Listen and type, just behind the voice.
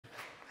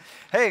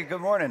Hey,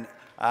 good morning.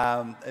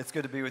 It's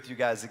good to be with you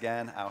guys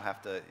again.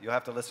 You'll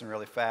have to listen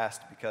really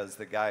fast because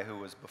the guy who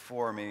was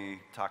before me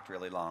talked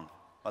really long.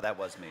 Well, that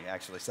was me,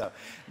 actually. So,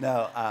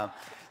 no.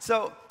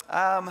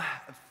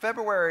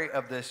 February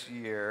of this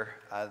year,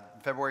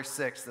 February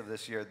 6th of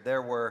this year,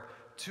 there were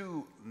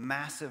two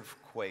massive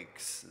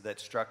quakes that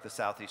struck the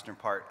southeastern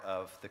part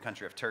of the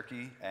country of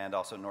Turkey and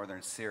also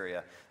northern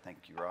Syria.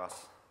 Thank you,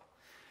 Ross.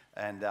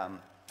 And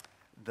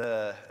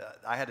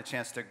I had a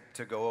chance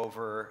to go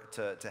over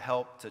to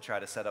help to try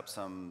to set up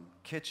some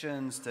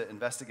kitchens, to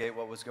investigate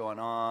what was going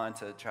on,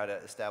 to try to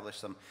establish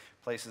some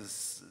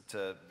places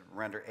to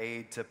render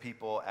aid to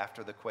people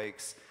after the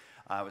quakes.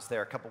 I was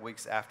there a couple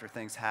weeks after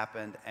things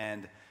happened,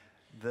 and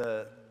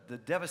the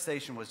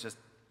devastation was just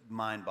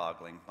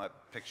mind-boggling. My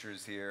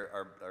pictures here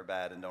are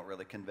bad and don't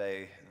really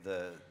convey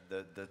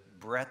the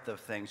breadth of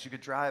things. You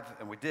could drive,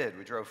 and we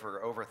drove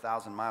for over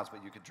 1,000 miles,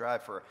 but you could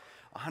drive for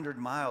 100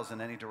 miles in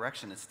any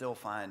direction and still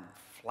find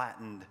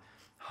flattened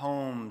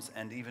homes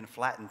and even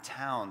flattened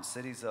towns,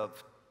 cities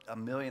of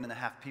 1.5 million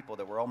people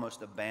that were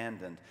almost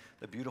abandoned.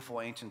 The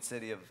beautiful ancient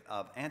city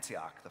of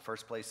Antioch, the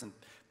first place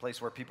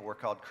where people were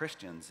called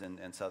Christians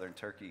in southern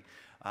Turkey,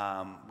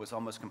 was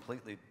almost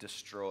completely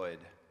destroyed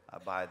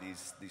by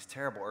these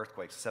terrible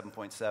earthquakes.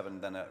 7.7,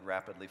 then a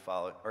rapidly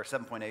followed, or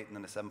 7.8, and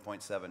then a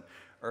 7.7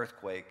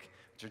 earthquake,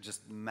 which are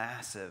just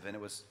massive, and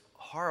it was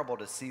horrible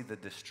to see the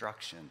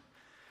destruction.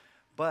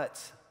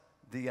 But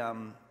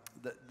an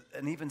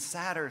even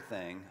sadder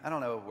thing, I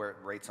don't know where it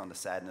rates on the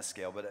sadness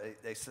scale, but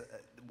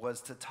was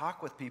to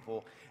talk with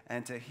people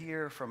and to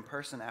hear from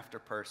person after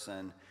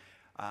person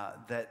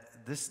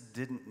that this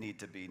didn't need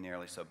to be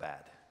nearly so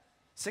bad.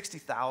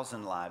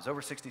 60,000 lives,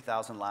 over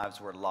 60,000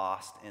 lives were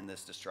lost in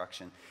this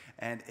destruction,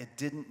 and it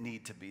didn't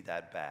need to be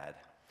that bad.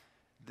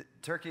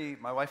 Turkey,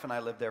 my wife and I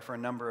lived there for a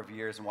number of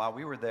years, and while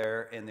we were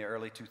there in the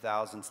early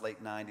 2000s,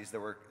 late 90s, there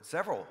were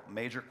several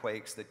major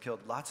quakes that killed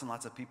lots and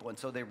lots of people, and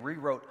so they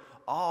rewrote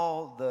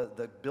all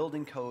the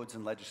building codes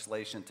and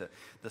legislation to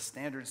the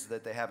standards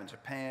that they have in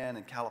Japan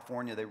and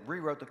California. They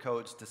rewrote the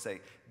codes to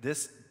say,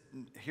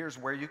 here's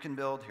where you can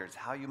build, here's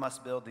how you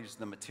must build, these are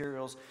the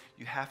materials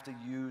you have to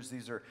use,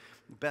 these are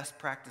best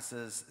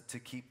practices to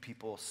keep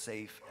people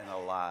safe and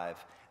alive.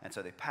 And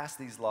so they passed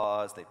these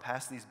laws, they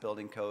passed these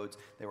building codes,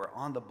 they were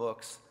on the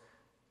books,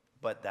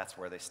 but that's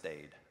where they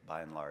stayed,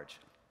 by and large.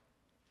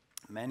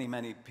 Many,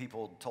 many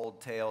people told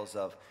tales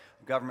of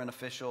government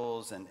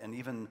officials and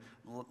even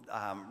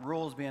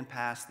rules being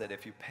passed that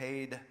if you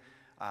paid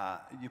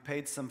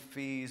some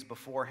fees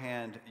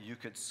beforehand, you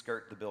could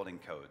skirt the building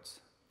codes.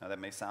 Now, that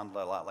may sound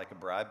a lot like a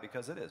bribe,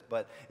 because it is,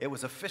 but it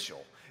was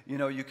official. You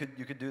know, you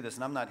could do this,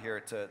 and I'm not here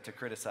to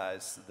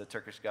criticize the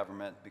Turkish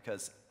government,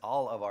 because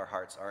all of our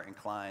hearts are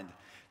inclined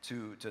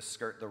to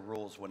skirt the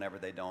rules whenever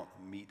they don't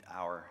meet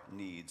our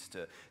needs,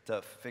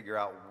 to figure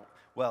out,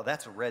 well,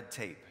 that's red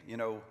tape. You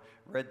know,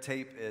 red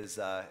tape is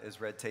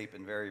red tape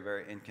and very,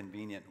 very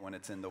inconvenient when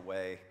it's in the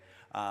way,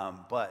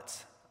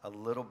 but a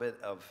little bit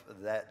of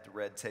that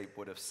red tape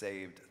would have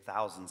saved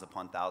thousands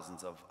upon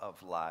thousands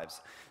of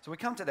lives. So we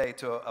come today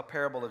to a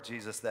parable of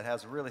Jesus that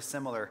has a really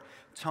similar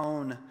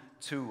tone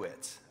to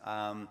it.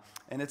 And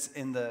it's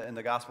in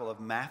the Gospel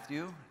of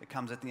Matthew. It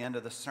comes at the end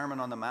of the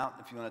Sermon on the Mount.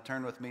 If you want to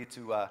turn with me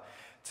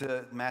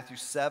to Matthew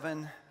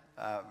 7,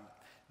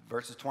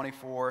 verses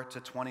 24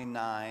 to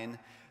 29,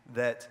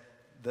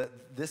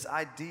 this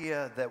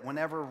idea that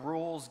whenever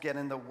rules get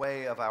in the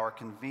way of our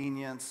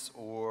convenience,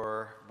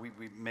 or we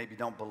maybe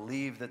don't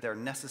believe that they're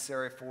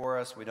necessary for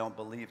us, we don't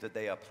believe that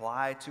they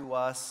apply to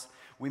us,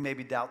 we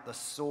maybe doubt the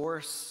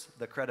source,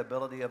 the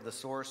credibility of the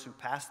source who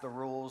passed the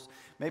rules.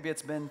 Maybe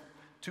it's been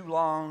too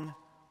long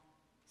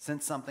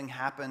since something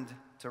happened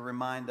to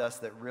remind us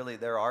that really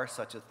there are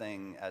such a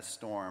thing as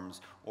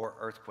storms or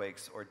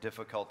earthquakes or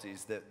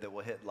difficulties that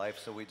will hit life,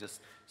 so we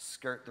just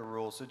skirt the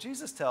rules. So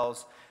Jesus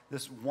tells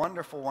this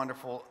wonderful,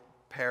 wonderful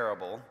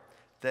parable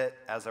that,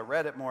 as I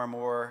read it more and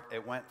more,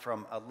 it went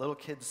from a little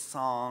kid's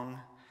song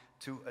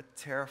to a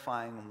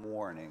terrifying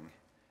warning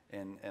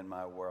in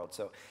my world.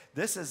 So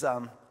this is,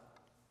 so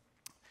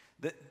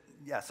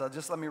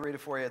just let me read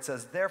it for you. It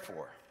says,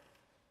 "Therefore,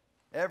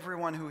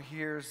 everyone who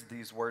hears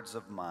these words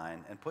of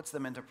mine and puts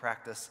them into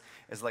practice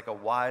is like a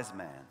wise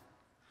man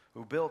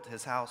who built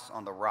his house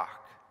on the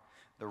rock.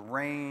 The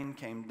rain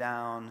came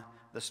down,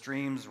 the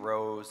streams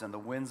rose, and the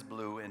winds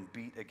blew and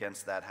beat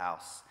against that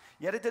house.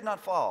 Yet it did not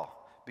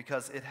fall,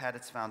 because it had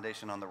its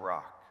foundation on the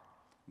rock.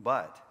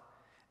 But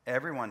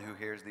everyone who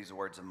hears these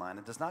words of mine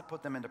and does not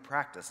put them into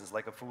practice is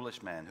like a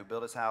foolish man who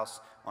built his house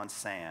on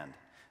sand.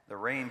 The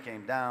rain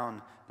came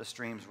down, the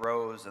streams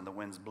rose, and the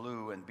winds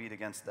blew and beat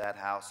against that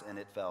house, and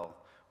it fell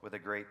with a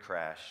great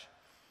crash."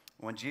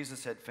 When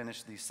Jesus had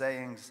finished these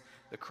sayings,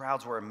 the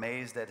crowds were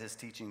amazed at his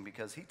teaching,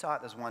 because he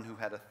taught as one who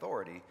had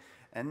authority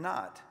and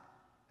not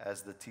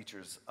as the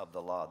teachers of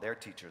the law, their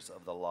teachers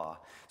of the law.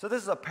 So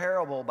this is a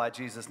parable by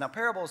Jesus. Now,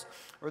 parables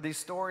are these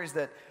stories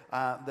that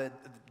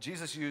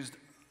Jesus used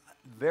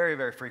very,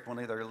 very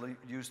frequently. They're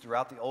used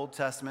throughout the Old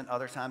Testament,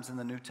 other times in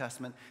the New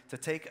Testament, to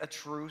take a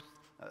truth,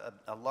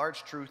 a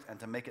large truth, and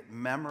to make it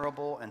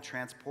memorable and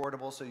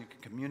transportable so you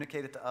could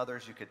communicate it to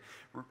others. You could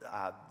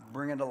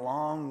bring it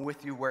along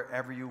with you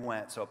wherever you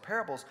went. So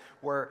parables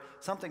were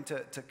something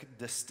to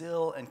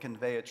distill and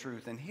convey a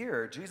truth. And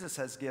here, Jesus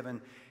has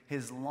given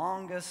his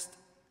longest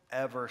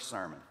ever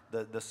sermon,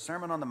 the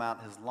Sermon on the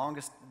Mount, his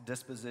longest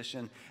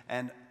disposition,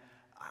 and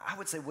I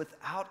would say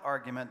without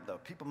argument, though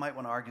people might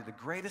want to argue, the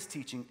greatest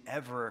teaching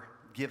ever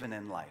given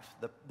in life,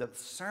 the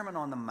Sermon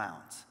on the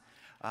Mount.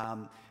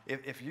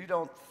 If you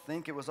don't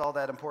think it was all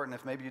that important,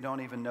 if maybe you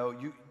don't even know,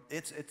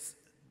 it's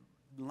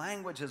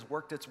language has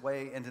worked its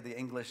way into the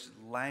English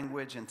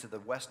language, into the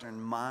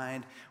Western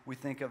mind. We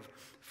think of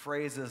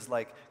phrases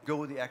like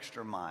 "go the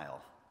extra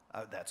mile."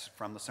 That's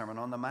from the Sermon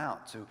on the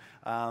Mount. To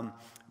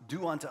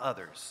do unto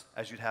others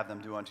as you'd have them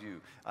do unto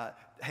you.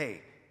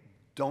 Hey,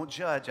 don't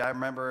judge. I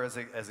remember as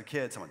a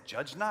kid, someone,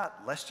 "Judge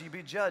not, lest ye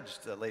be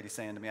judged," a lady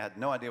saying to me. I had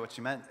no idea what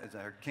she meant. It's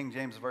her King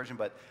James Version,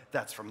 but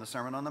that's from the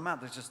Sermon on the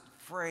Mount. There's just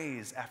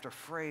phrase after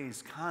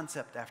phrase,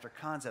 concept after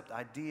concept,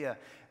 idea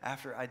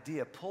after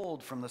idea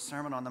pulled from the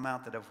Sermon on the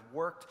Mount that have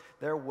worked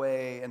their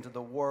way into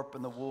the warp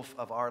and the woof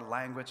of our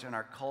language and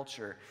our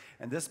culture.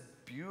 And this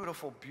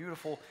beautiful,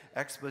 beautiful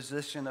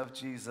exposition of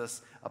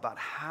Jesus about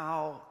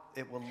how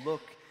it will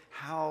look,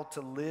 how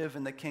to live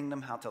in the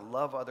kingdom, how to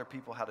love other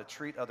people, how to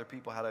treat other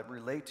people, how to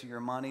relate to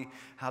your money,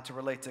 how to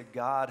relate to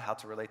God, how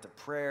to relate to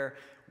prayer,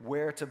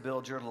 where to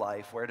build your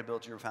life, where to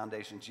build your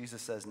foundation.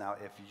 Jesus says, now,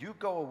 if you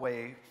go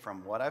away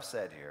from what I've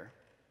said here,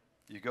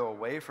 you go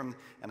away from,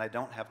 and I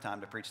don't have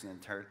time to preach the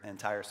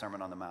entire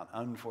Sermon on the Mount,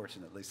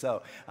 unfortunately.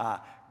 So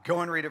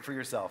go and read it for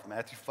yourself.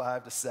 Matthew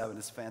 5-7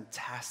 is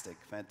fantastic,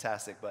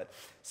 fantastic. But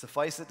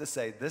suffice it to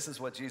say, this is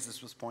what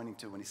Jesus was pointing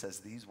to when he says,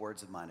 these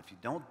words of mine, if you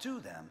don't do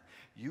them,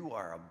 you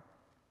are a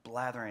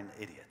blathering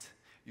idiot.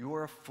 You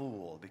are a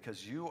fool,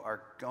 because you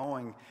are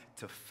going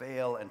to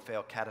fail and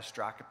fail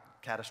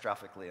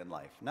catastrophically in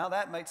life. Now,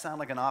 that might sound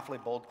like an awfully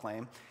bold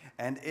claim,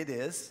 and it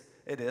is,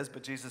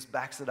 but Jesus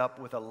backs it up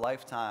with a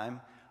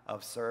lifetime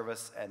of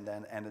service and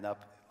then ended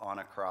up on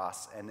a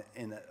cross and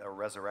in a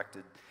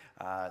resurrected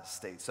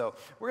state. So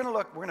we're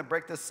going to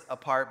break this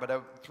apart,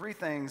 but three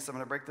things. I'm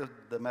going to break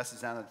the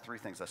message down into three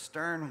things. A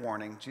stern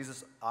warning.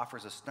 Jesus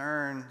offers a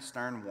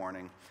stern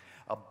warning.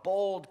 A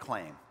bold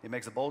claim. He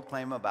makes a bold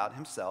claim about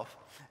himself.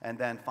 And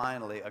then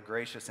finally, a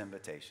gracious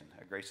invitation.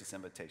 A gracious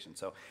invitation.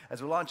 So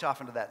as we launch off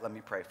into that, let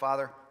me pray.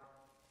 Father,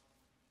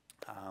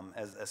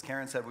 as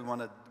Karen said, we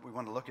want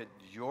to look at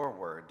your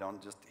word.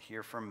 Don't just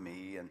hear from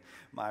me and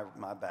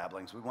my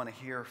babblings. We want to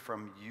hear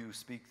from you.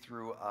 Speak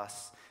through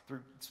us.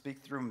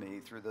 Speak through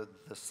me. Through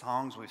the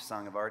songs we've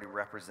sung have already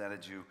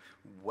represented you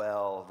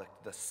well.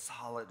 The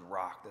solid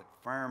rock, the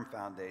firm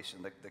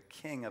foundation, the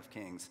King of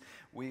Kings.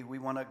 We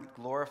want to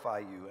glorify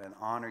you and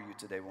honor you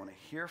today. We want to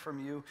hear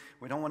from you.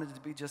 We don't want it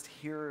to be just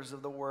hearers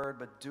of the word,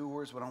 but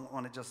doers. We don't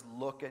want to just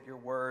look at your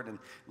word and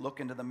look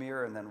into the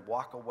mirror and then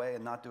walk away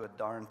and not do a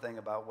darn thing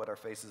about what our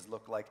faces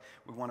look like.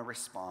 We want to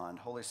respond.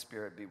 Holy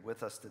Spirit, be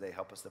with us today.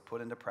 Help us to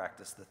put into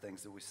practice the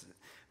things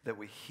that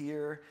we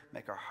hear.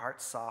 Make our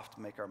hearts soft.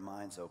 Make our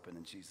minds open.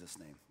 In Jesus'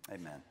 name,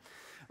 amen.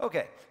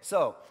 Okay,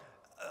 so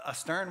a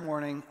stern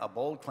warning, a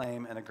bold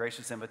claim, and a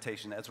gracious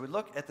invitation. As we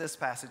look at this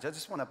passage, I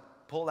just want to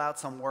pull out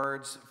some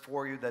words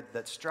for you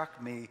that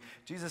struck me.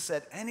 Jesus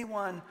said,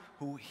 anyone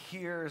who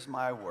hears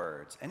my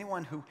words,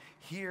 anyone who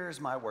hears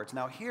my words.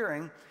 Now,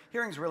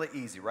 hearing's really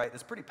easy, right?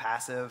 It's pretty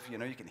passive. You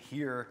can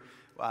hear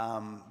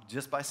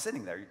just by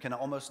sitting there. You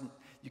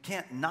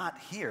can't not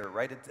hear,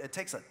 right? It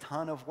takes a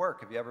ton of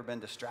work. Have you ever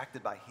been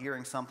distracted by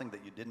hearing something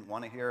that you didn't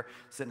want to hear?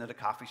 Sitting at a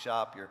coffee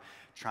shop, you're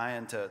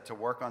trying to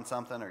work on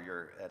something, or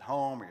you're at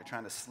home, or you're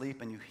trying to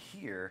sleep, and you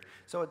hear.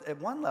 So at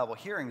one level,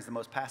 hearing is the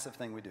most passive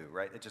thing we do,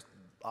 right? It just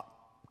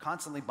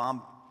constantly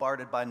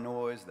bombarded by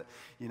noise,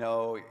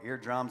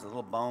 eardrums, the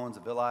little bones,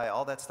 the villi,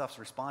 all that stuff's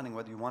responding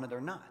whether you want it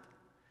or not.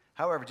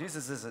 However,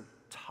 Jesus isn't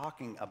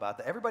talking about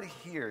that. Everybody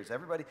hears.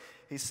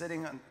 He's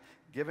sitting on,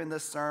 giving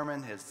this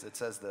sermon. It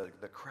says the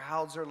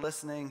crowds are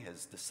listening.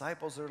 His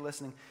disciples are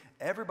listening.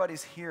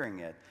 Everybody's hearing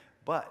it.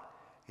 But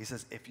he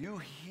says, if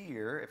you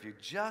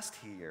just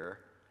hear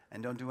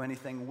and don't do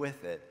anything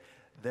with it,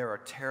 there are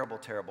terrible,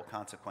 terrible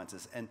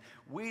consequences. And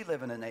we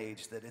live in an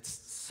age that it's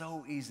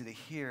so easy to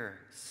hear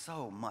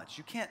so much.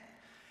 You can't,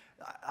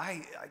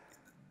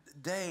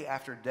 day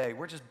after day,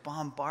 we're just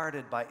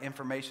bombarded by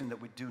information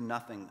that we do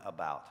nothing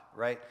about,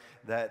 right?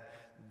 That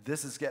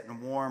this is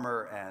getting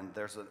warmer, and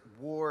there's a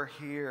war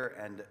here,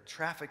 and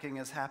trafficking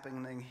is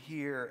happening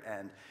here,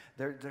 and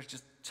there's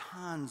just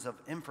tons of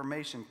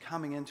information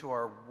coming into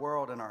our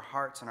world and our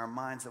hearts and our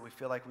minds that we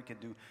feel like we could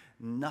do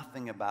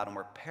nothing about, and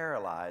we're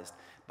paralyzed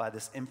by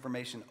this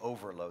information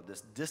overload,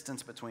 this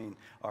distance between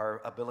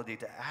our ability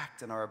to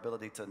act and our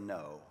ability to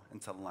know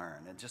and to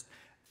learn, and just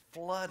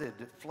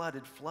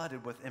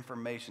flooded with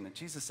information. And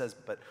Jesus says,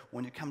 but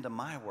when you come to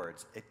my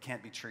words, it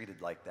can't be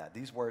treated like that.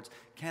 These words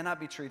cannot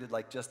be treated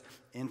like just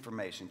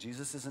information.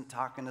 Jesus isn't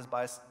talking as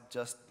by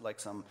just like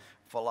some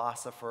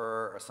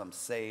philosopher or some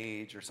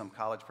sage or some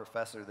college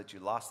professor that you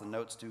lost the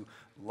notes to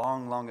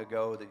long, long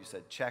ago that you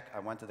said, check, I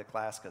went to the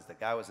class because the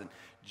guy was a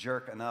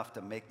jerk enough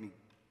to make me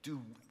do,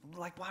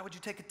 like, why would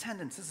you take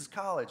attendance? This is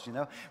college, you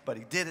know? But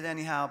he did it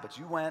anyhow, but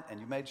you went and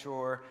you made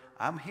sure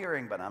I'm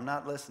hearing, but I'm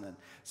not listening.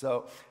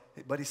 So,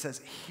 but he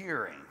says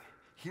hearing.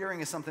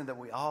 Hearing is something that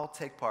we all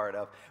take part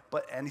of.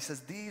 And he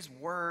says, these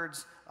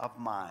words of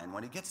mine.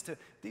 When he gets to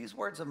these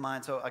words of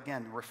mine, so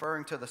again,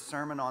 referring to the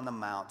Sermon on the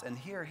Mount, and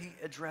here he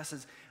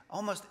addresses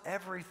almost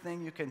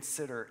everything you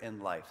consider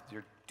in life.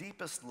 Your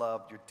deepest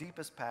love, your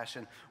deepest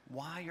passion,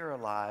 why you're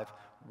alive,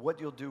 what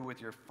you'll do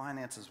with your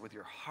finances, with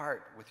your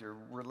heart, with your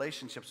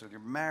relationships, with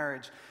your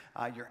marriage,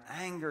 your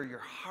anger, your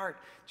heart.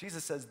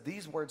 Jesus says,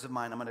 these words of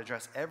mine, I'm going to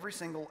address every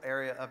single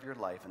area of your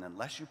life, and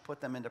unless you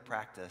put them into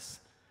practice,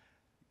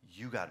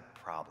 you got a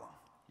problem.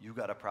 You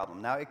got a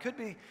problem. Now, it could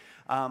be,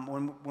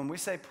 when we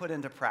say put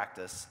into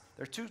practice,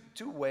 there are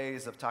two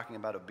ways of talking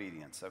about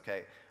obedience,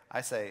 okay?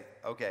 I say,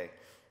 okay,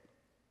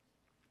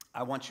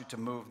 I want you to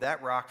move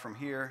that rock from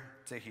here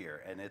to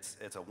here, and it's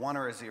a 1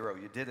 or a 0.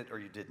 You did it or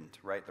you didn't,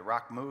 right? The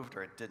rock moved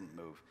or it didn't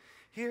move.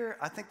 Here,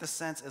 I think the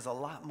sense is a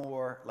lot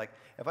more like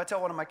if I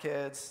tell one of my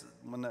kids,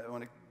 one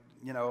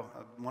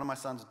of my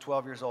sons is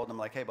 12 years old, and I'm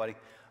like, hey, buddy,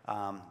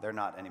 they're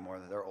not anymore,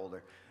 they're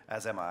older,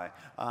 as am I.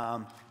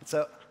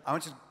 So I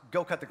want you to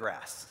go cut the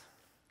grass.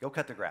 Go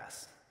cut the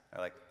grass.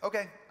 They're like,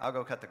 okay, I'll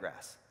go cut the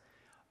grass.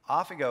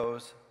 Off he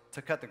goes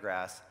to cut the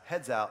grass,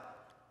 heads out,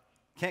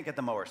 can't get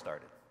the mower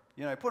started.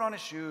 You know, he put on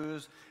his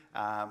shoes,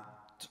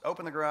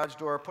 open the garage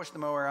door, push the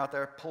mower out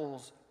there,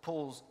 pulls,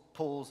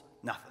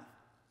 nothing.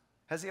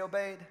 Has he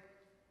obeyed?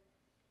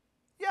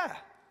 Yeah.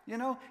 You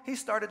know, he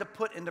started to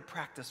put into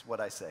practice what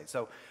I say.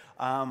 So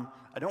I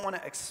don't want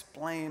to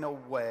explain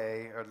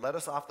away or let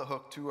us off the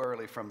hook too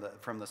early from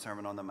the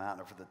Sermon on the Mount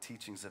or for the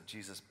teachings of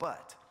Jesus.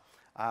 But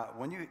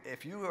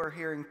if you are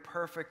hearing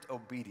perfect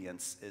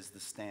obedience is the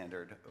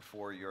standard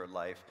for your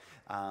life,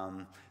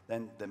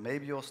 then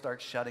maybe you'll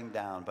start shutting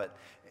down. But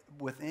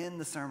within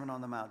the Sermon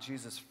on the Mount,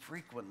 Jesus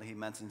frequently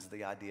mentions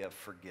the idea of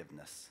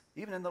forgiveness.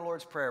 Even in the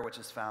Lord's Prayer, which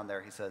is found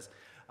there, he says,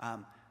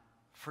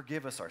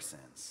 forgive us our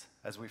sins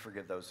as we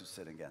forgive those who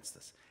sin against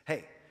us.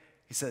 Hey,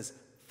 he says,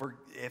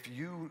 if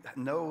you're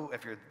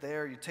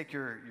there, you take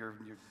your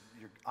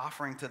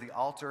offering to the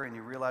altar and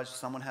you realize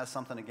someone has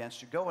something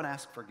against you, go and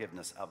ask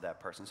forgiveness of that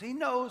person. So he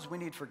knows we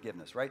need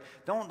forgiveness, right?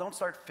 Don't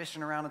start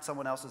fishing around in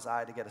someone else's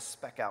eye to get a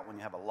speck out when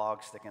you have a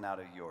log sticking out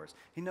of yours.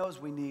 He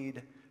knows we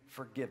need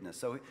forgiveness.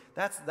 So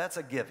that's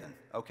a given,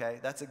 okay?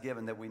 That's a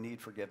given that we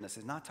need forgiveness.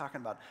 He's not talking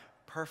about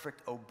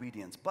perfect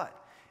obedience. But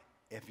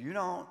if you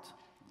don't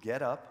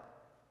get up,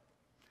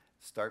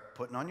 start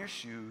putting on your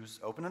shoes,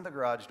 opening the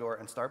garage door,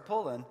 and start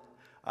pulling,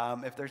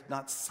 if there's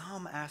not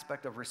some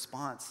aspect of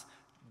response,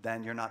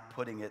 then you're not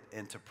putting it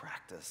into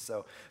practice.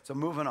 So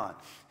moving on.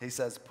 He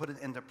says, put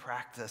it into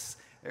practice.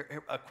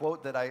 A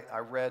quote that I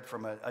read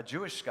from a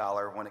Jewish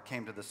scholar when it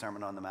came to the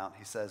Sermon on the Mount,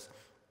 he says,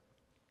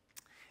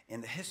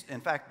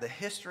 in fact, the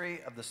history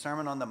of the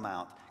Sermon on the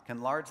Mount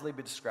can largely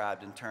be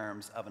described in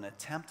terms of an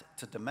attempt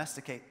to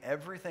domesticate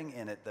everything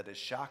in it that is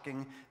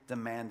shocking,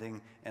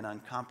 demanding, and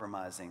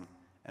uncompromising,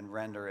 and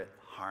render it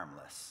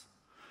harmless.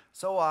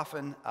 So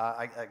often,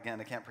 I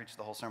can't preach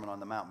the whole Sermon on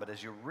the Mount, but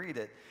as you read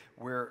it,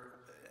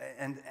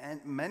 and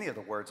many of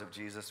the words of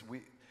Jesus,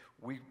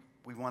 we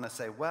want to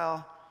say,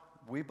 well,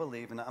 we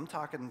believe, and I'm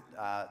talking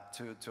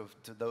to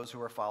those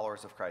who are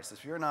followers of Christ.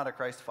 If you're not a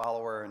Christ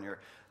follower and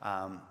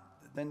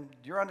then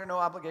you're under no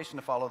obligation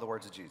to follow the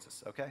words of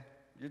Jesus, okay?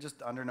 You're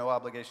just under no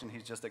obligation.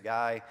 He's just a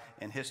guy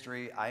in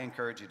history. I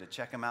encourage you to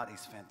check him out.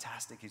 He's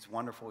fantastic. He's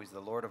wonderful. He's the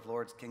Lord of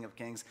Lords, King of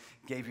Kings,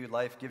 gave you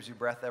life, gives you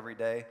breath every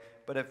day.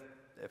 But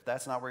if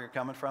that's not where you're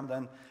coming from,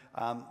 then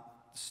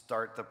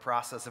start the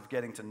process of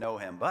getting to know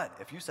him. But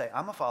if you say,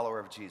 I'm a follower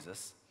of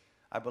Jesus,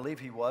 I believe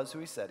he was who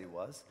he said he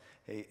was,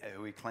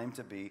 who he claimed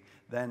to be,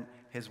 then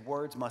his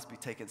words must be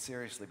taken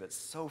seriously. But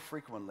so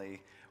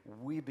frequently,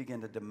 we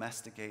begin to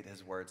domesticate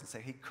his words and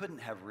say, he couldn't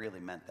have really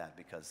meant that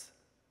because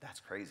that's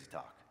crazy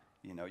talk.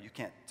 You know, you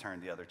can't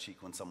turn the other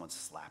cheek when someone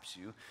slaps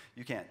you.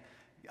 You can't,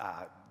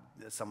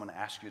 someone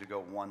asks you to go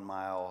 1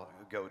 mile,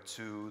 go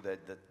 2, that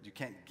you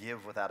can't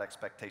give without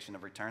expectation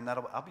of return.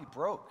 I'll be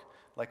broke.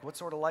 Like, what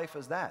sort of life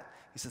is that?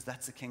 He says,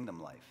 that's a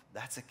kingdom life.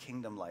 That's a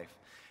kingdom life.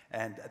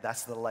 And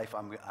that's the life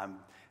I'm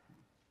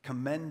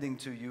commending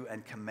to you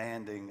and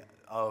commanding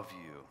of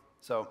you.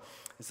 So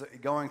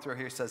going through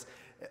here, he says,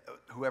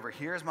 whoever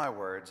hears my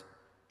words,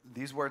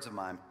 these words of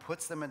mine,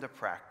 puts them into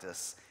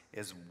practice,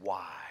 is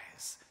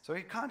wise. So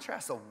he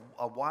contrasts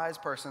a wise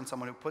person,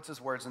 someone who puts his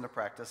words into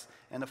practice,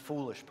 and a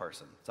foolish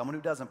person, someone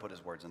who doesn't put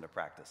his words into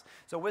practice.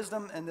 So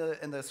wisdom in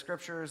the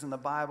scriptures, in the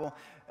Bible,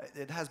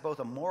 it has both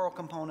a moral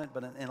component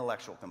but an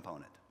intellectual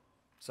component.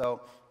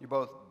 So you're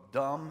both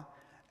dumb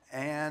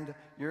and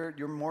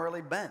you're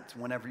morally bent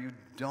whenever you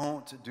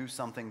don't do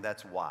something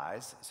that's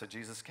wise. So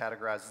Jesus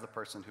categorizes the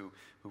person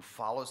who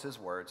follows his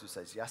words, who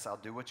says, yes, I'll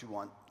do what you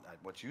want,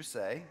 what you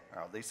say,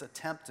 or at least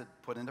attempt to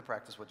put into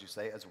practice what you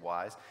say as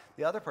wise.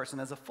 The other person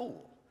as a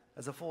fool.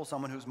 As a fool,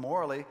 someone who's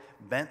morally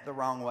bent the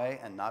wrong way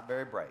and not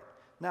very bright.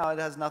 Now, it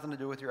has nothing to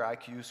do with your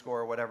IQ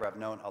score or whatever. I've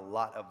known a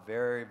lot of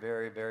very,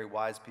 very, very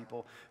wise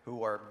people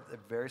who are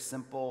very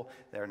simple.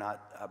 They're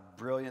not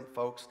brilliant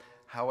folks.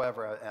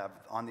 However, I've,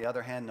 on the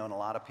other hand, known a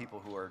lot of people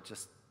who are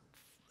just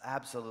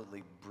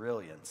absolutely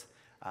brilliant,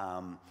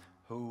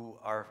 who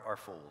are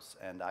fools.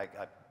 And I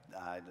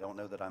don't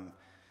know that I'm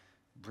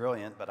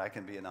brilliant, but I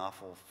can be an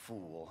awful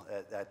fool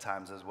at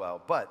times as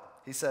well. But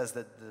he says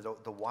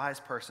that the wise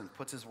person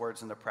puts his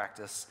words into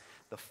practice.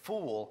 The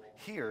fool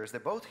hears. They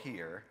both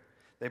hear.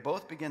 They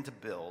both begin to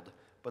build,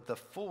 but the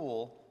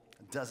fool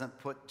doesn't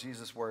put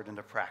Jesus' word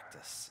into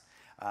practice.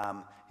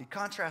 He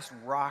contrasts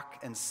rock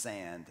and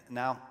sand.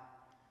 Now,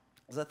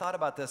 as I thought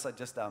about this,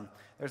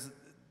 there's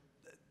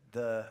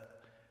the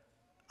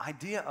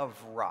idea of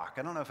rock.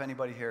 I don't know if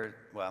anybody here,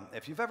 well,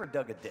 if you've ever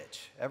dug a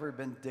ditch, ever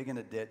been digging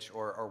a ditch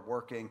or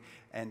working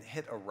and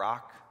hit a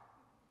rock,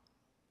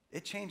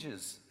 it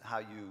changes how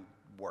you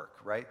work,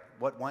 right?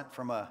 What went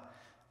from a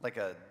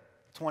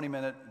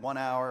 20-minute, 1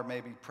 hour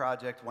maybe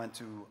project went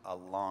to a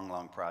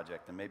long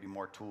project, and maybe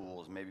more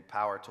tools, maybe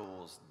power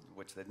tools,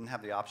 which they didn't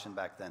have the option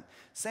back then.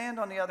 Sand,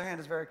 on the other hand,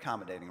 is very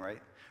accommodating,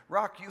 right?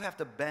 Rock, you have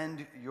to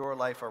bend your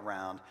life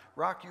around.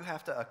 Rock, you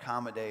have to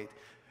accommodate.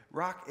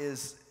 Rock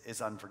is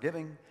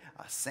unforgiving.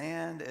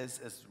 Sand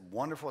is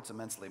wonderful. It's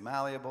immensely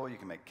malleable. You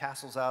can make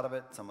castles out of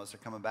it. Some of us are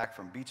coming back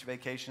from beach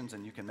vacations,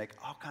 and you can make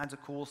all kinds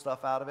of cool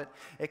stuff out of it.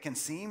 It can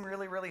seem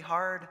really, really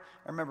hard.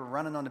 I remember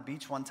running on the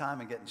beach one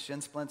time and getting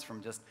shin splints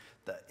from just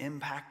the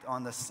impact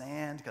on the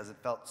sand because it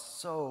felt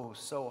so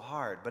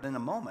hard. But in a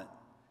moment,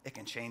 it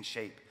can change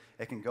shape.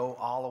 It can go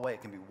all away.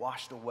 It can be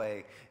washed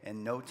away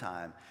in no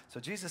time. So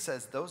Jesus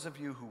says, those of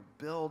you who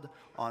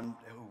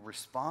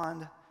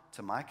respond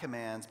to my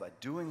commands by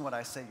doing what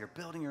I say, you're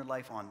building your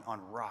life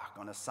on rock,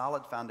 on a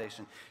solid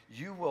foundation.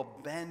 You will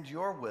bend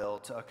your will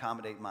to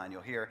accommodate mine.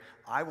 You'll hear,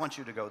 I want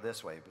you to go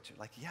this way. But you're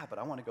like, yeah, but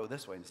I want to go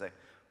this way. And you say,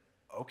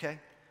 okay.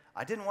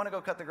 I didn't want to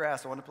go cut the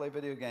grass. I want to play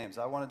video games.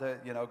 I wanted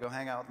to, go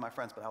hang out with my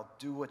friends, but I'll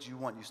do what you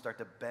want. You start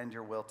to bend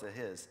your will to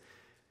his.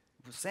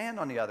 Sand,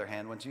 on the other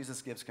hand, when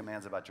Jesus gives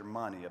commands about your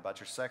money, about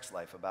your sex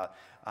life, about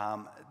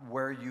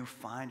where you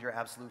find your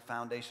absolute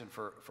foundation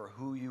for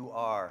who you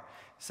are,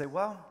 you say,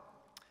 well,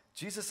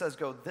 Jesus says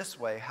go this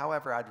way,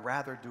 however, I'd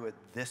rather do it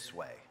this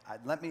way.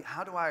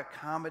 How do I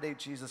accommodate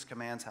Jesus'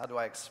 commands? How do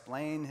I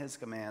explain his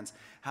commands?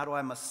 How do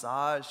I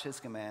massage his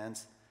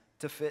commands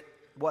to fit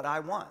what I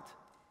want?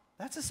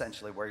 That's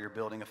essentially where you're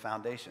building a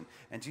foundation.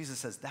 And Jesus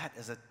says that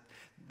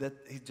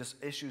he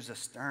just issues a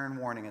stern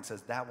warning and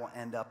says that will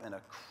end up in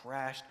a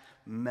crashed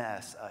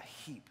mess, a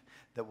heap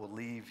that will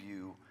leave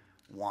you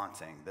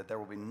wanting, that there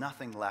will be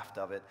nothing left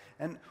of it.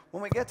 And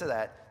when we get to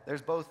that,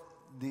 there's both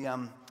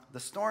the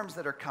storms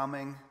that are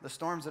coming,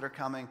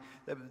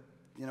 that,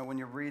 when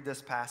you read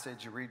this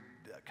passage, you read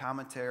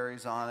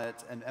commentaries on it,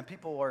 and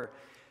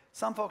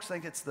some folks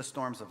think it's the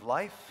storms of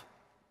life.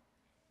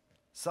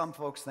 Some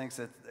folks think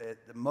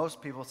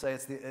most people say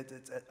it's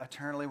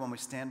eternally when we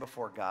stand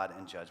before God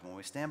in judgment. When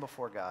we stand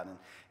before God, and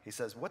he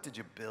says, what did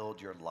you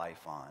build your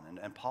life on?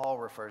 And Paul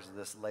refers to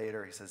this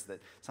later. He says that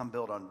some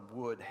build on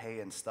wood, hay,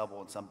 and stubble,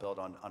 and some build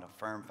on a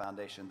firm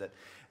foundation.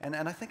 And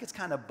I think it's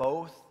kind of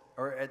both,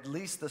 or at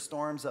least the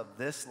storms of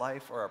this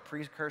life are a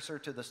precursor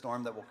to the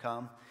storm that will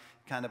come,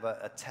 kind of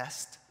a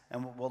test,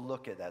 and we'll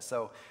look at that.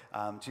 So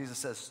Jesus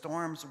says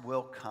storms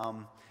will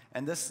come,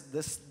 and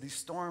these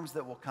storms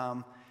that will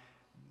come,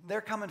 they're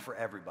coming for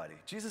everybody.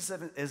 Jesus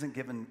isn't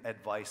giving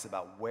advice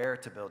about where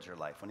to build your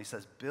life. When he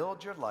says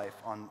build your life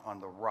on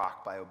the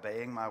rock by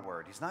obeying my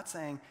word, he's not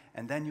saying,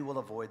 and then you will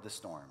avoid the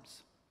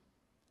storms.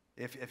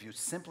 If you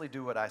simply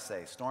do what I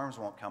say, storms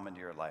won't come into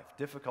your life.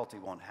 Difficulty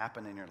won't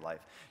happen in your life.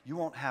 You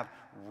won't have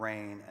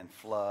rain and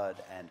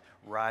flood and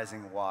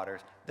rising waters.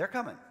 They're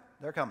coming.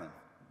 They're coming.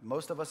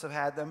 Most of us have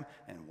had them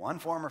in one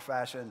form or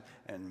fashion,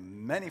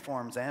 in many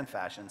forms and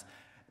fashions.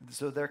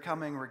 So they're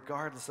coming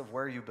regardless of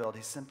where you build.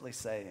 He's simply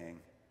saying,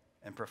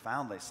 and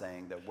profoundly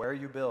saying, that where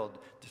you build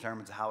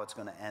determines how it's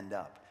going to end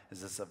up.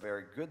 Is this a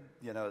very good,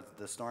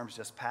 the storms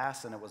just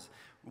passed and it was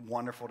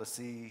wonderful to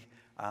see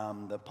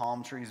the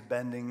palm trees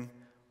bending,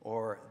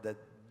 or that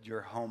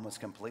your home was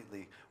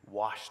completely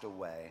washed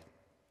away?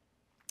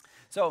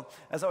 So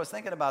as I was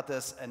thinking about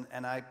this,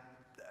 and I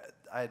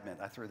admit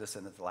I threw this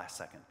in at the last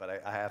second,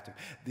 but I have to.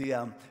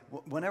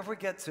 Whenever we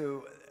get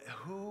to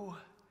who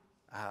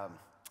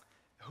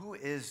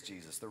is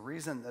Jesus, the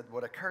reason that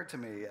what occurred to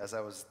me as I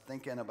was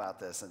thinking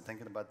about this and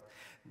thinking about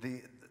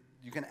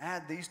you can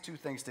add these two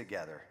things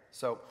together.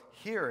 So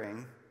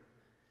hearing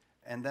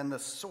and then the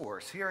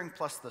source, hearing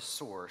plus the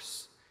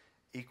source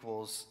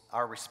equals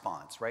our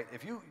response, right?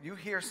 If you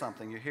hear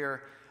something, you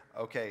hear,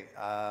 okay,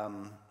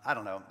 I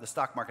don't know, the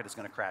stock market is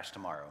going to crash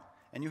tomorrow,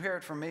 and you hear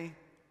it from me,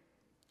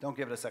 don't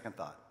give it a second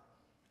thought.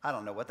 I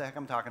don't know what the heck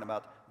I'm talking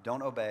about.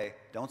 don't obey,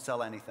 don't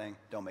sell anything,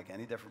 don't make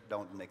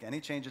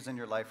any changes in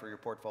your life or your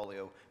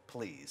portfolio,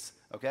 please,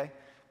 okay?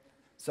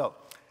 So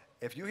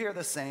if you hear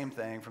the same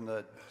thing from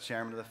the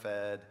chairman of the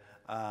Fed,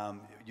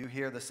 you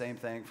hear the same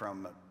thing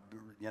from,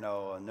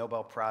 a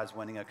Nobel Prize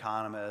winning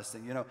economist,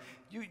 and,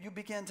 you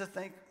begin to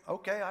think,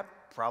 okay, I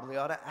probably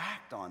ought to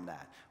act on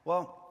that.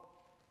 Well,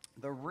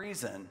 the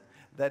reason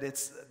that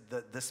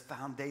this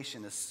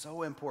foundation is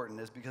so important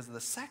is because of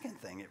the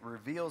second thing it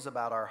reveals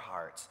about our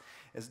hearts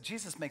is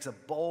Jesus makes a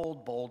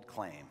bold, bold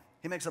claim.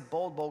 He makes a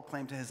bold, bold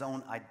claim to his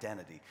own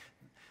identity.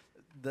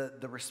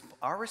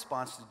 Our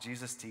response to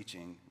Jesus'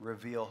 teaching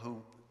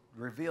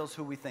reveals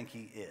who we think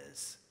he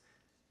is.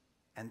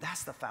 And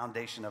that's the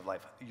foundation of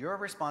life. Your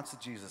response to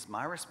Jesus,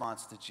 my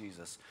response to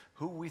Jesus,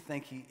 who we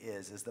think he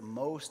is the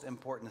most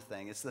important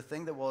thing. It's the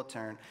thing that will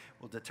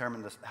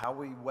determine how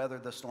we weather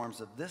the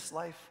storms of this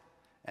life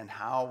and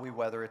how we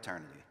weather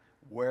eternity.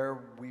 Where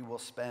we will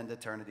spend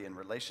eternity in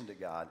relation to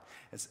God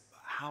is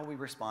how we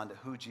respond to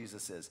who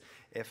Jesus is.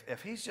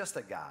 If he's just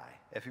a guy,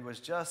 if he was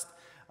just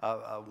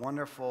a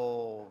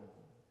wonderful,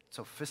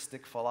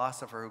 sophistic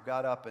philosopher who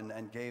got up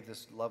and gave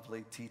this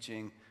lovely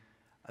teaching,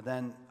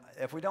 then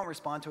if we don't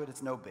respond to it,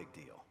 it's no big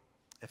deal.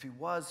 If he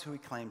was who he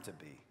claimed to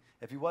be,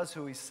 if he was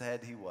who he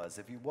said he was,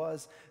 if he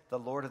was the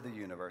Lord of the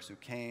universe who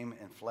came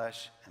in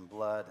flesh and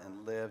blood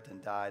and lived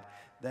and died,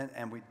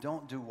 and we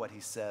don't do what he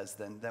says,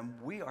 then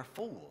we are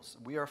fools.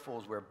 We are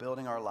fools. We're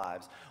building our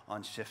lives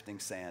on shifting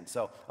sand.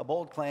 So a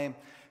bold claim.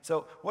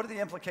 So what are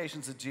the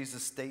implications of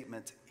Jesus'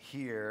 statement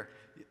here?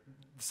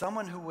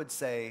 Someone who would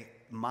say,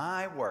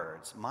 my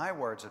words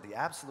are the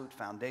absolute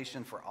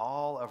foundation for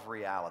all of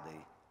reality,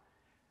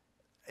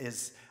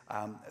 is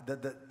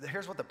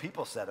here's what the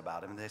people said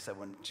about him. They said,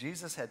 when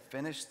Jesus had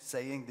finished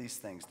saying these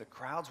things, the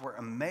crowds were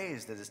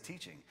amazed at his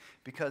teaching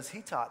because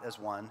he taught as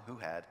one who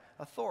had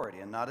authority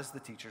and not as the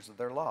teachers of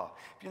their law.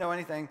 If you know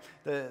anything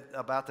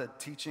about the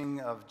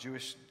teaching of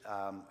Jewish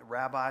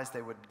rabbis,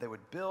 they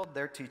would build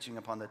their teaching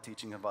upon the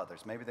teaching of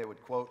others. Maybe they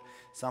would quote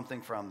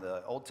something from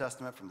the Old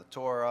Testament, from the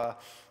Torah,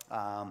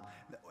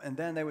 and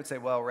then they would say,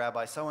 well,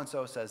 Rabbi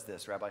so-and-so says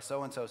this, Rabbi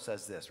so-and-so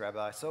says this,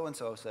 Rabbi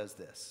so-and-so says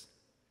this.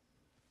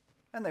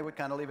 And they would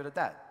kind of leave it at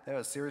that. There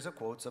was a series of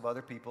quotes of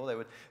other people. They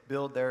would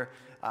build their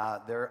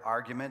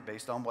argument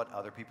based on what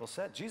other people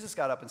said. Jesus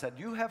got up and said,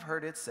 you have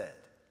heard it said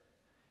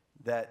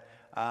that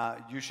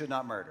you should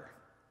not murder.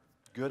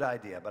 Good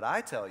idea. But I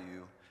tell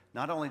you,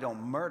 not only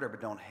don't murder, but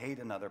don't hate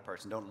another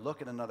person. Don't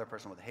look at another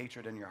person with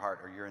hatred in your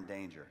heart or you're in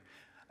danger.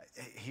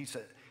 He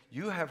said,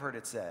 you have heard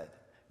it said.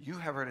 You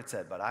have heard it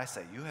said, but I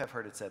say. You have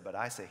heard it said, but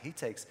I say. He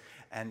takes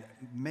and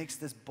makes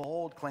this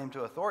bold claim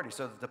to authority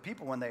so that the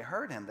people, when they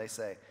heard him, they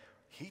say,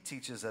 he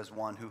teaches as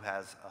one who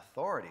has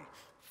authority.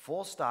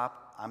 Full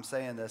stop. I'm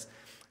saying this.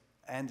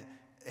 And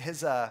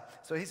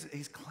so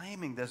he's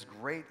claiming this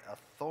great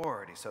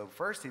authority. So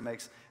first he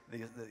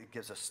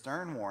gives a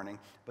stern warning,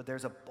 but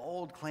there's a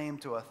bold claim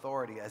to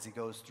authority as he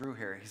goes through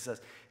here. He says,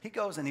 he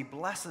goes and he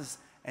blesses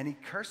and he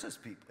curses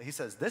people. He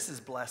says, this is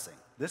blessing.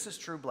 This is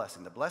true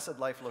blessing. The blessed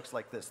life looks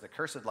like this. The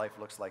cursed life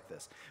looks like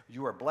this.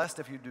 You are blessed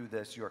if you do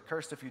this. You are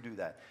cursed if you do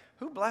that.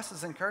 Who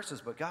blesses and curses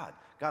but God?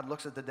 God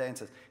looks at the day and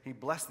says, he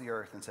blessed the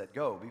earth and said,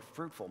 go, be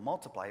fruitful,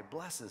 multiply. He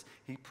blesses.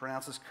 He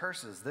pronounces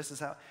curses. This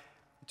is how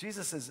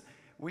Jesus is.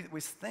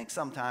 We think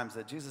sometimes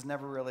that Jesus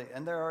never really,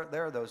 and there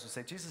are those who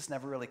say Jesus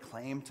never really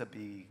claimed to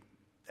be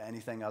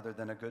anything other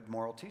than a good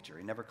moral teacher.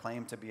 He never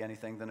claimed to be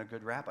anything than a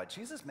good rabbi.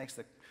 Jesus makes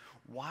the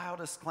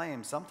wildest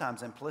claims,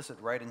 sometimes implicit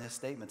right in his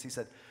statements. He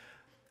said,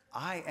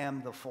 I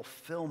am the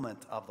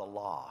fulfillment of the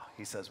law,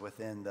 he says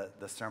within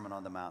the Sermon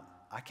on the Mount.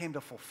 I came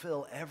to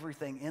fulfill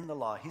everything in the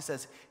law. He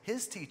says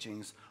his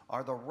teachings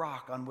are the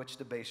rock on which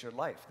to base your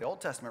life. The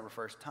Old Testament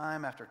refers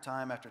time after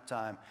time after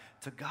time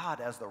to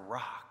God as the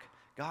rock.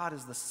 God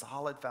is the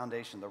solid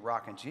foundation, the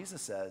rock. And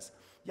Jesus says,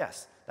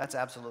 yes, that's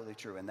absolutely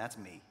true, and that's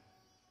me.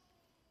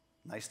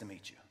 Nice to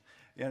meet you.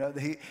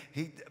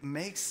 He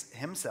makes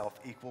himself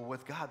equal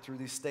with God through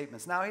these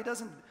statements. Now, he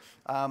doesn't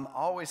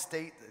always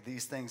state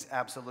these things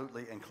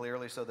absolutely and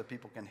clearly so that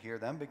people can hear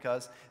them,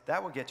 because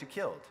that will get you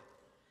killed,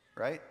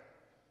 right?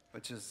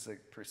 Which is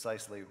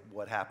precisely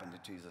what happened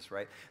to Jesus,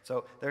 right?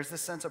 So there's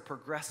this sense of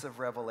progressive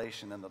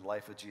revelation in the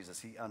life of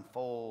Jesus. He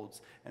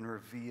unfolds and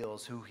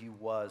reveals who he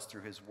was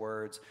through his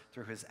words,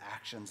 through his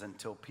actions,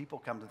 until people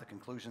come to the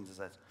conclusions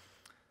that,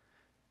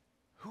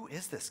 who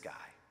is this guy?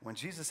 When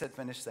Jesus had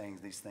finished saying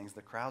these things,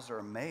 the crowds are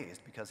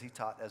amazed because he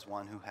taught as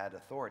one who had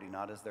authority,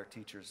 not as their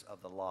teachers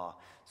of the law.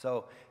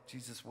 So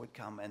Jesus would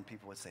come and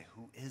people would say,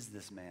 who is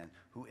this man?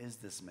 Who is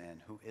this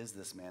man? Who is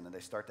this man? And they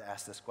start to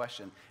ask this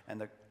question,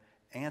 and the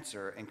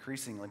answer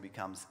increasingly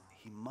becomes,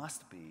 he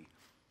must be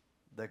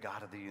the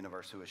God of the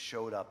universe who has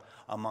showed up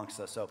amongst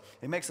us. So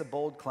he makes a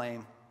bold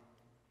claim,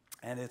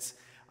 and it's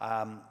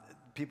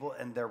people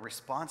and their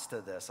response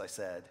to this, I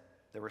said,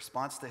 the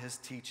response to his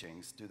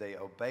teachings, do they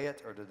obey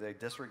it or do they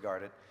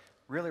disregard it,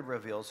 really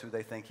reveals who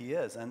they think he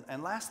is.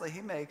 And lastly,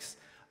 he makes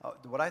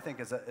what I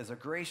think is a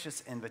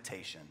gracious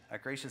invitation, a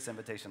gracious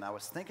invitation. I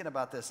was thinking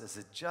about this. Is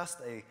it just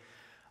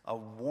a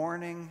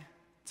warning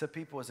to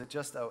people? Is it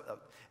just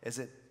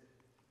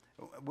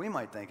we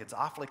might think it's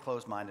awfully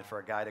closed-minded for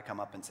a guy to come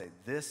up and say,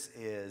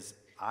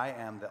 I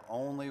am the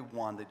only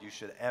one that you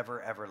should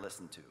ever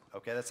listen to.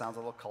 Okay, that sounds a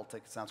little cultic,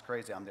 it sounds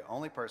crazy. I'm the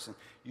only person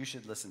you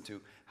should listen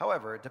to.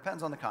 However, it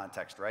depends on the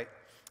context, right?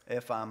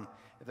 If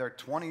there are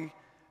 20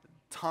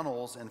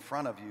 tunnels in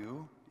front of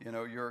you,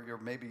 you're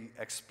maybe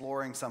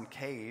exploring some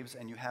caves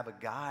and you have a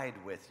guide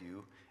with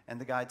you, and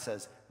the guide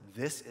says,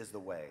 this is the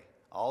way.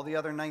 All the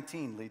other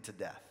 19 lead to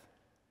death.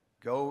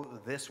 Go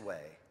this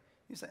way.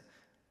 You say,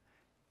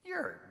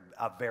 you're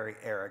a very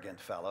arrogant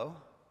fellow.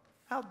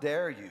 How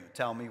dare you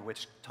tell me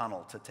which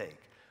tunnel to take?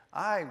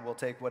 I will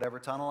take whatever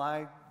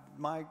tunnel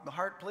my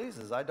heart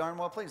pleases. I darn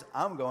well please.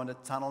 I'm going to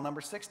tunnel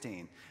number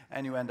 16.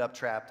 And you end up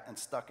trapped and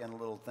stuck in a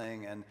little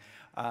thing. And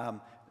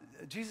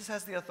Jesus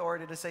has the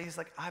authority to say, he's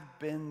like, I've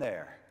been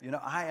there.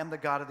 I am the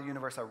God of the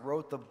universe. I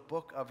wrote the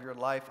book of your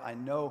life. I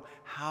know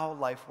how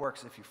life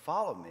works. If you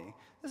follow me,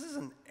 this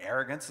isn't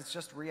arrogance, it's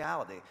just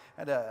reality.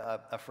 I had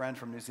a friend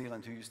from New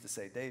Zealand who used to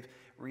say, Dave,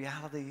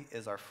 reality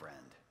is our friend.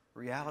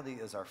 Reality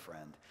is our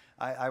friend.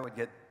 I would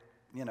get,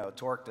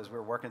 torqued as we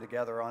were working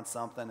together on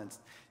something and,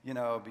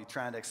 be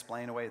trying to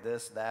explain away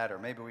this, that, or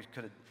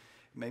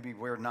maybe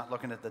we're not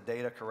looking at the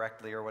data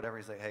correctly or whatever.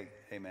 He's like,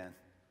 hey man,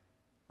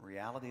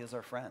 reality is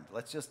our friend.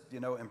 Let's just,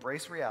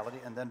 embrace reality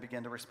and then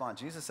begin to respond.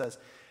 Jesus says,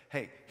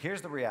 hey,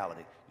 here's the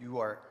reality. You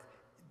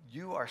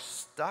are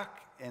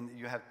stuck and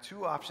you have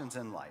two options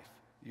in life.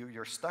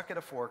 You're stuck at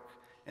a fork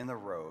in the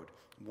road.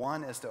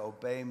 One is to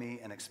obey me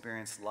and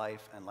experience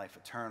life and life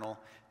eternal,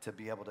 to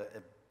be able to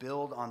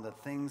build on the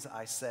things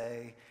I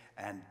say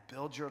and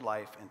build your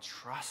life in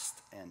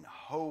trust and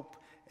hope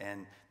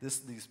and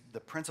the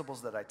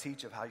principles that I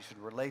teach of how you should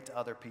relate to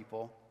other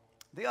people.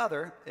 The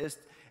other is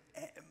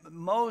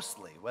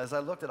mostly, as I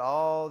looked at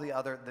all the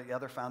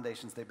other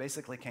foundations, they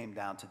basically came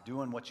down to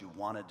doing what you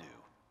want to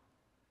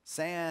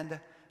do.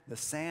 The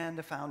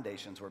sand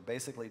foundations were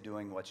basically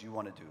doing what you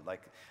want to do.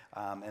 Like,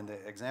 and the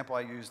example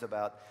I used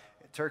about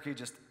Turkey,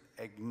 just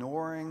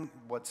ignoring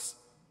what's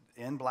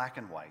in black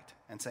and white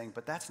and saying,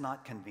 but that's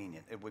not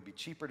convenient. It would be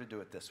cheaper to do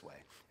it this way.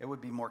 It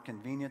would be more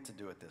convenient to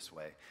do it this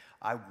way.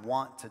 I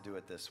want to do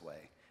it this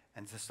way.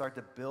 And to start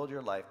to build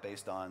your life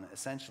based on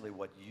essentially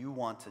what you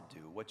want to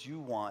do, what you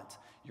want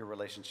your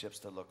relationships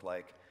to look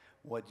like,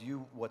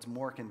 what's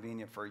more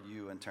convenient for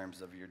you in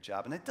terms of your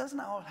job. And it doesn't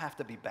all have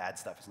to be bad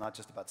stuff. It's not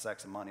just about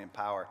sex and money and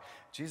power.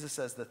 Jesus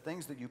says the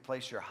things that you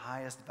place your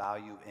highest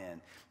value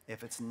in,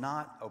 if it's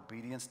not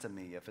obedience to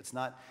me, if it's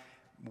not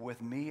with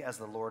me as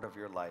the Lord of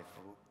your life,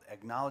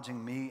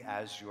 acknowledging me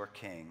as your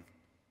king,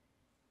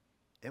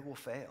 it will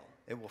fail.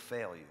 It will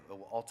fail you. It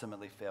will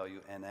ultimately fail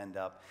you and end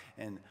up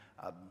in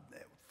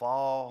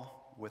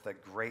fall with a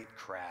great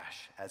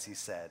crash, as he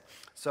said.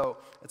 So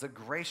it's a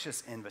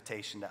gracious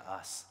invitation to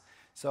us.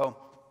 So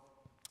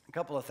a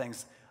couple of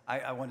things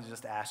I want to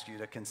just ask you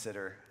to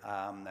consider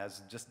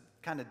as just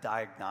kind of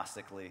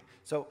diagnostically.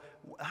 So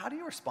how do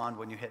you respond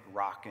when you hit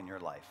rock in your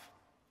life?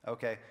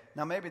 Okay,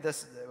 now maybe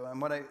this,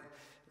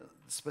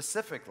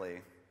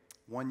 specifically,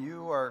 when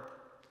you are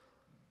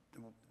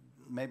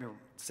maybe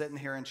sitting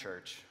here in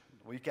church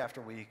week after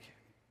week,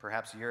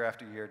 perhaps year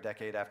after year,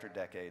 decade after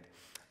decade,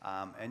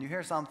 and you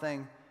hear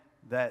something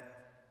that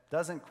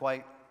doesn't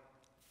quite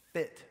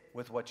fit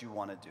with what you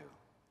want to do.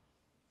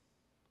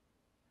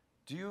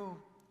 Do you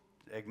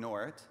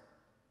ignore it?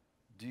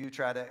 Do you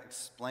try to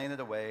explain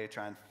it away,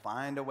 try and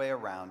find a way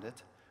around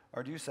it?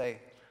 Or do you say,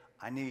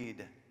 I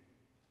need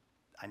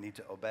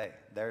to obey.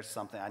 There's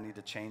something, I need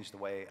to change the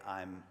way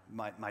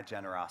my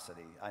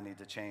generosity. I need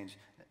to change,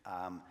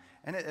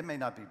 and it may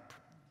not be,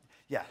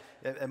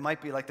 it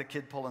might be like the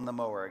kid pulling the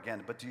mower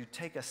again, but do you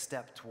take a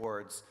step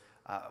towards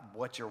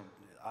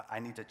I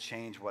need to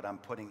change what I'm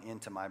putting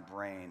into my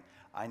brain.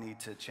 I need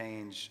to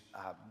change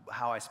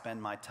how I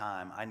spend my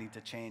time. I need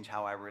to change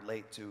how I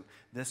relate to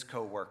this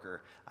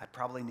coworker. I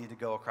probably need to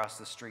go across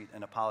the street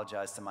and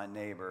apologize to my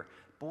neighbor.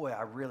 Boy,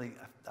 I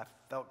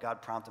felt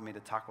God prompted me to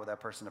talk with that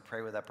person, to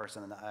pray with that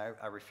person, and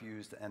I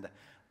refused. And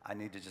I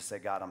need to just say,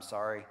 God, I'm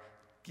sorry.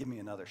 Give me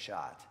another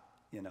shot.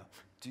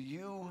 Do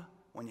you,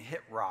 when you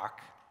hit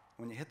rock,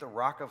 when you hit the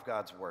rock of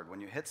God's word, when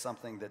you hit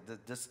something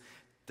that just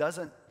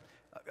doesn't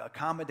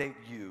accommodate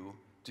you,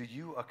 do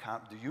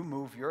you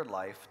move your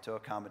life to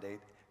accommodate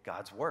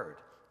God's word?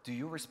 Do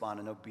you respond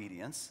in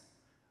obedience?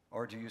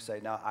 Or do you say,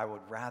 no, I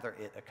would rather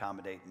it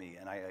accommodate me,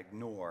 and I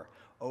ignore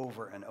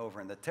over and over?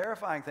 And the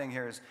terrifying thing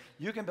here is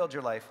you can build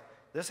your life.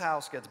 This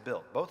house gets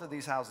built. Both of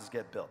these houses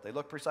get built. They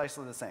look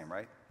precisely the same,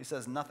 right? He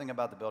says nothing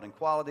about the building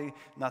quality,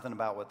 nothing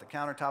about what the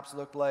countertops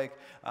look like.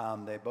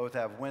 They both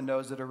have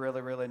windows that are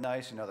really, really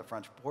nice. The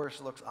front porch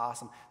looks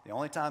awesome. The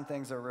only time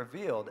things are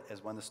revealed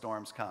is when the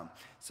storms come.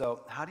 So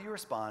how do you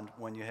respond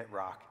when you hit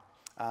rock?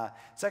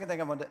 Second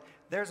thing I wanted to,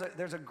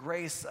 there's a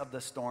grace of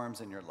the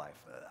storms in your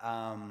life.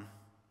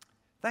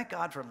 Thank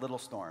God for little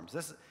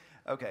storms.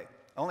 Okay,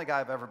 only guy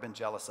I've ever been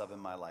jealous of in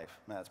my life.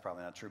 That's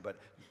probably not true, but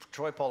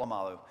Troy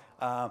Polamalu,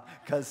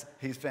 because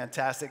he's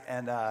fantastic.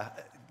 And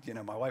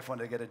my wife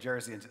wanted to get a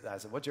jersey, and I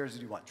said, what jersey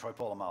do you want? Troy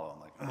Polamalu. I'm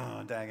like,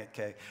 oh, dang it,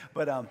 Kay.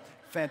 But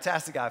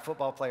fantastic guy,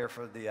 football player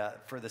for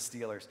the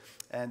Steelers.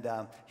 And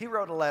he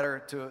wrote a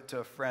letter to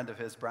a friend of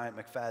his, Bryant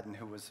McFadden,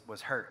 who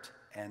was hurt.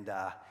 And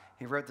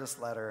he wrote this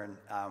letter,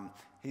 and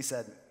he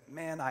said,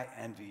 man, I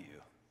envy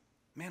you.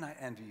 Man, I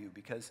envy you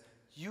because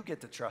you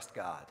get to trust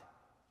God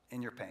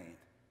in your pain.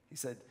 He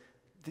said,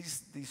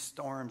 these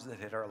storms that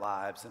hit our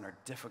lives and are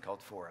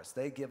difficult for us,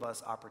 they give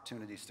us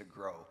opportunities to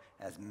grow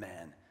as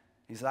men.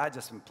 He said, I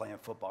just am playing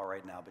football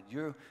right now, but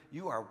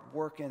you are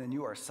working and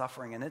you are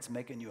suffering, and it's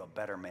making you a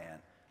better man.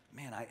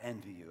 Man, I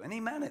envy you. And he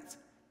meant it.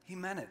 He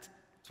meant it.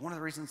 It's one of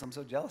the reasons I'm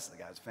so jealous of the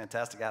guy. He's a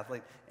fantastic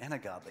athlete and a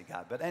godly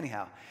guy. But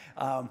anyhow,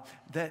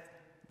 the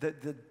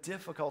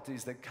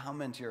difficulties that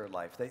come into your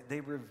life,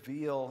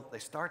 they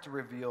start to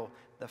reveal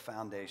the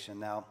foundation.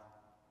 Now,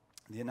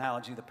 the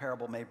analogy, the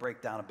parable may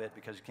break down a bit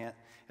because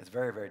it's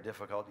very, very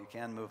difficult. You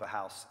can move a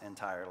house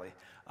entirely.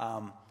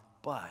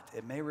 But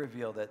it may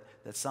reveal that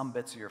some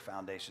bits of your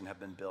foundation have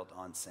been built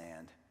on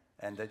sand,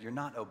 and that you're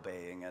not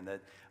obeying, and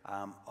that,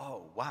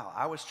 oh, wow,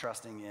 I was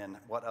trusting in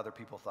what other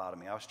people thought of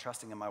me. I was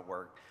trusting in my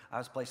work. I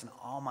was placing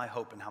all my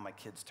hope in how my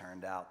kids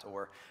turned out,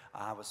 or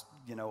I was,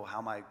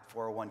 how my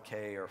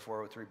 401k or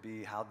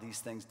 403b, how these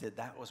things did.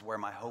 That was where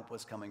my hope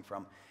was coming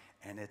from,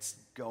 and it's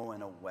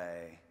going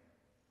away.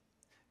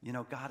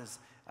 God is,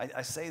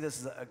 I say this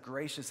is a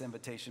gracious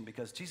invitation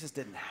because Jesus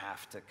didn't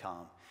have to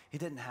come. He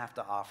didn't have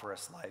to offer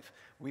us life.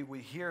 We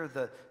hear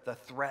the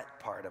threat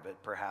part of it,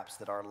 perhaps,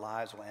 that our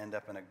lives will end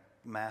up in a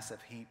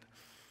massive heap.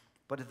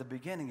 But at the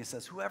beginning, he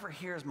says, whoever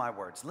hears my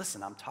words,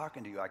 listen, I'm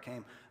talking to you.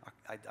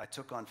 I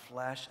took on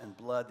flesh and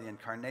blood. The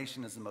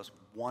incarnation is the most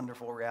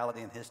wonderful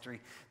reality in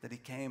history, that he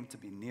came to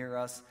be near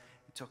us.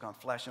 He took on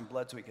flesh and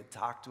blood so he could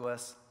talk to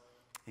us.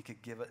 He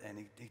could give it, and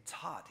he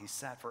taught. He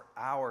sat for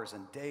hours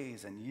and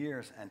days and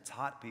years and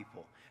taught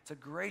people. It's a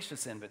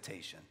gracious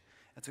invitation.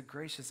 It's a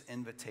gracious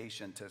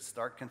invitation to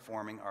start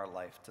conforming our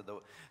life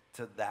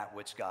to that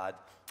which God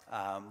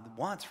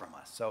wants from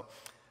us. So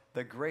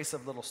the grace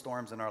of little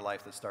storms in our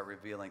life that start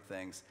revealing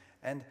things.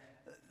 And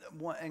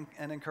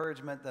an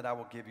encouragement that I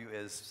will give you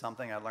is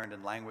something I learned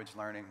in language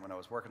learning when I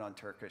was working on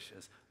Turkish,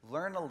 is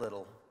learn a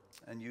little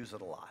and use it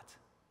a lot.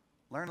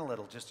 Learn a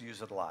little, just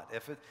use it a lot.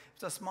 If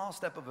it's a small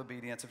step of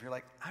obedience, if you're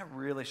like, I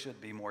really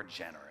should be more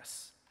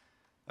generous.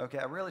 Okay,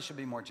 I really should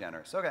be more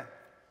generous. Okay,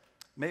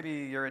 maybe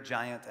you're a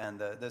giant, and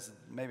this is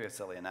maybe a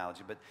silly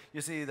analogy, but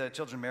you see the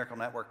Children's Miracle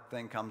Network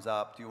thing comes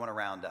up. Do you want to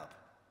round up?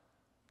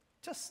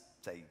 Just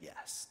say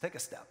yes. Take a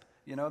step.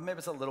 Maybe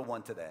it's a little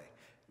one today.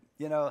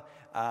 You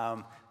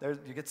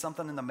get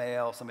something in the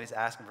mail, somebody's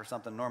asking for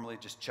something, normally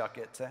just chuck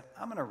it. Say,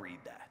 I'm going to read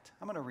that.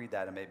 I'm going to read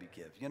that and maybe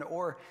give.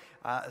 Or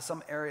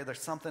some area, there's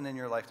something in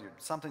your life,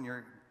 something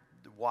you're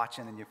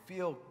watching and you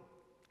feel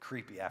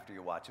creepy after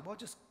you watch it. Well,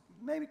 just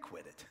maybe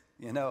quit it.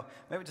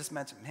 Maybe just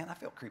mention, man, I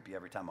feel creepy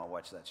every time I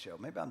watch that show.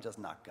 Maybe I'm just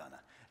not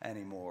gonna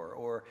anymore.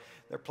 Or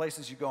there are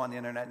places you go on the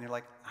internet and you're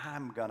like,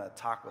 I'm gonna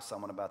talk with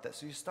someone about that.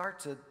 So you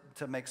start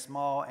to make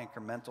small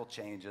incremental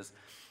changes,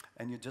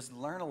 and you just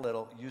learn a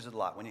little, use it a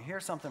lot. When you hear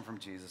something from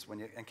Jesus, when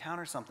you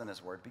encounter something in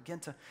his word, begin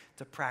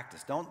to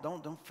practice.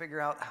 Don't figure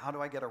out, how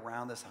do I get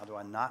around this? How do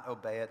I not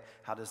obey it?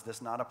 How does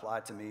this not apply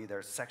to me?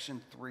 There's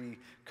section 3,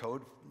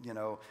 code,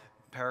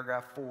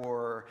 paragraph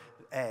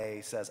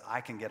 4a says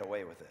I can get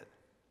away with it.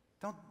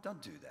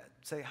 Don't do that.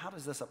 Say, how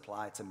does this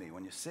apply to me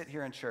when you sit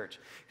here in church?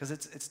 Because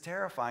it's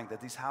terrifying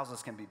that these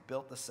houses can be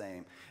built the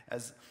same.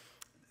 As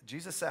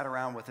Jesus sat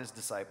around with his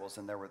disciples,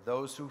 and there were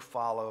those who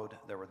followed,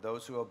 there were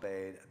those who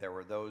obeyed, there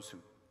were those who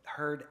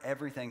heard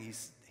everything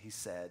he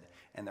said,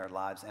 and their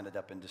lives ended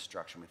up in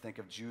destruction. We think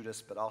of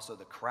Judas, but also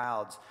the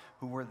crowds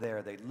who were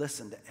there. They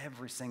listened to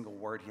every single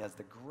word. He has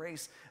the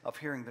grace of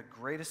hearing the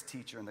greatest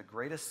teacher and the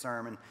greatest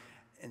sermon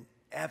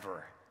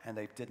ever, and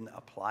they didn't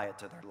apply it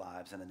to their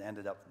lives, and it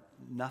ended up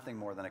nothing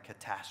more than a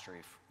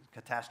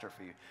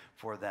catastrophe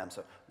for them.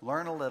 So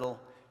learn a little,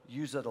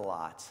 use it a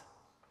lot.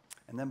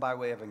 And then by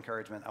way of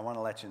encouragement, I want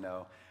to let you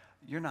know,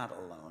 you're not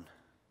alone.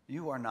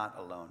 You are not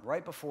alone.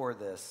 Right before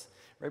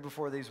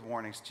these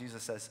warnings,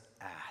 Jesus says,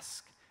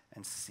 ask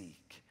and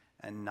seek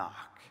and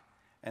knock.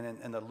 And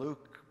in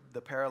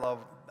the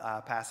parallel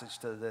passage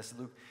to this,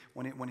 Luke,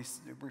 when he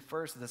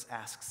refers to this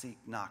ask, seek,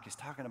 knock, he's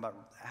talking about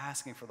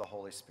asking for the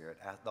Holy Spirit,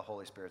 the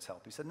Holy Spirit's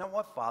help. He said, now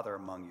what father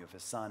among you, if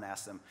his son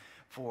asked him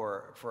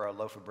for a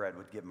loaf of bread,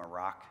 would give him a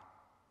rock?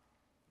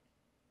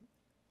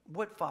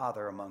 What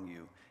father among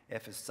you,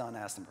 if his son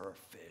asked him for a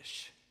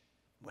fish,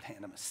 would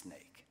hand him a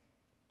snake?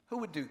 Who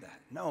would do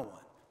that? No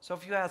one. So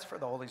if you ask for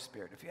the Holy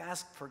Spirit, if you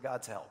ask for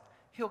God's help,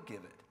 he'll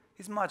give it.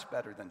 He's much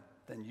better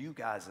than you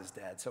guys as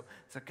dad. So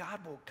God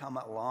will come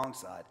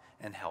alongside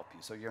and help you.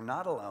 So you're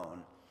not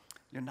alone.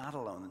 You're not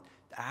alone.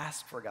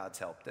 Ask for God's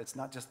help. It's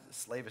not just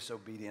slavish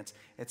obedience.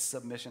 It's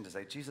submission to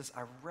say, Jesus,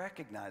 I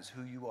recognize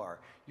who you are.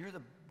 You're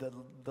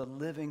the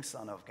living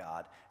Son of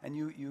God, and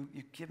you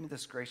give me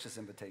this gracious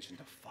invitation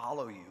to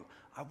follow you.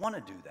 I want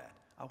to do that.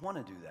 I want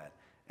to do that.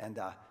 And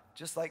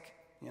just like,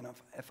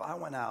 if I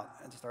went out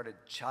and started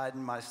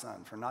chiding my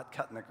son for not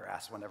cutting the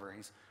grass whenever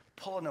he's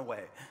pulling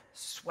away,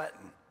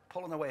 sweating,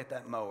 pulling away at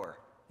that mower.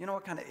 You know,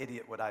 what kind of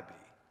idiot would I be?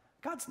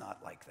 God's not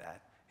like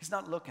that. He's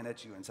not looking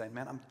at you and saying,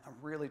 man, I'm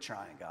really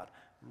trying, God,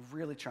 I'm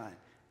really trying.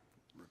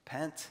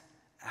 Repent,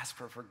 ask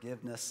for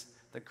forgiveness,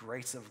 the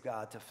grace of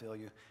God to fill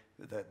you,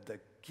 the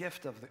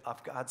gift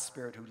of God's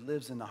Spirit who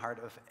lives in the heart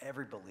of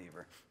every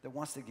believer that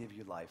wants to give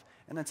you life.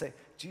 And then say,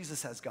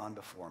 Jesus has gone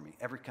before me.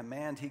 Every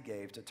command he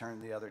gave to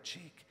turn the other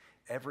cheek,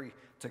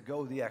 to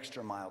go the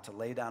extra mile, to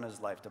lay down his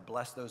life, to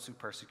bless those who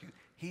persecute,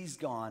 he's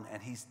gone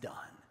and he's done.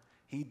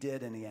 He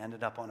did, and he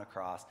ended up on a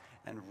cross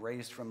and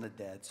raised from the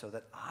dead so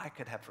that I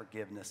could have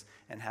forgiveness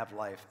and have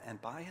life.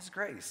 And by his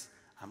grace,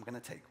 I'm going to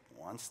take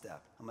one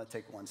step. I'm going to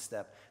take one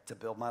step to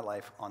build my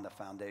life on the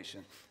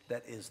foundation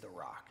that is the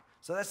rock.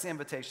 So that's the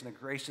invitation, the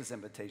gracious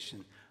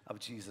invitation of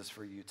Jesus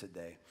for you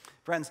today.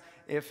 Friends,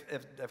 if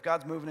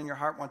God's moving in your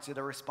heart, wants you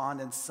to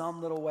respond in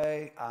some little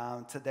way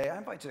today, I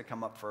invite you to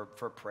come up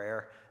for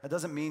prayer. That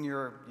doesn't mean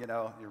you're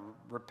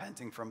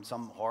repenting from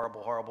some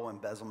horrible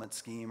embezzlement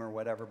scheme or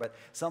whatever, but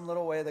some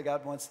little way that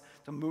God wants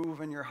to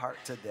move in your heart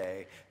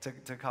today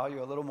to call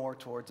you a little more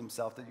towards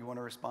himself, that you want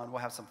to respond.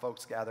 We'll have some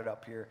folks gathered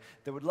up here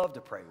that would love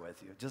to pray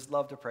with you, just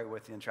love to pray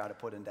with you and try to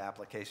put into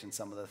application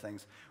some of the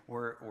things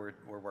we're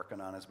working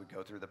on as we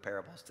go through the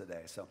parables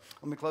today. So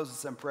let me close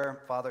this in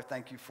prayer. Father,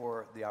 thank you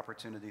for the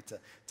opportunity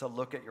to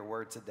look at your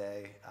word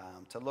today,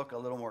 to look a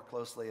little more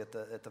closely at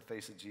the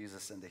face of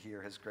Jesus and to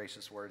hear his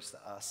gracious words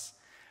to us.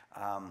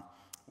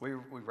 We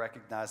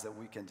recognize that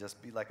we can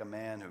just be like a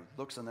man who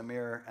looks in the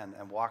mirror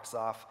and walks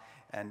off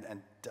and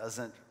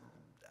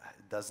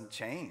doesn't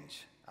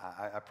change.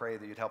 I pray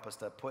that you'd help us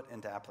to put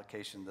into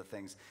application the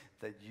things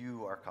that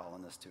you are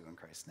calling us to in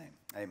Christ's name.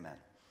 Amen.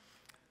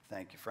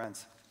 Thank you,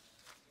 friends.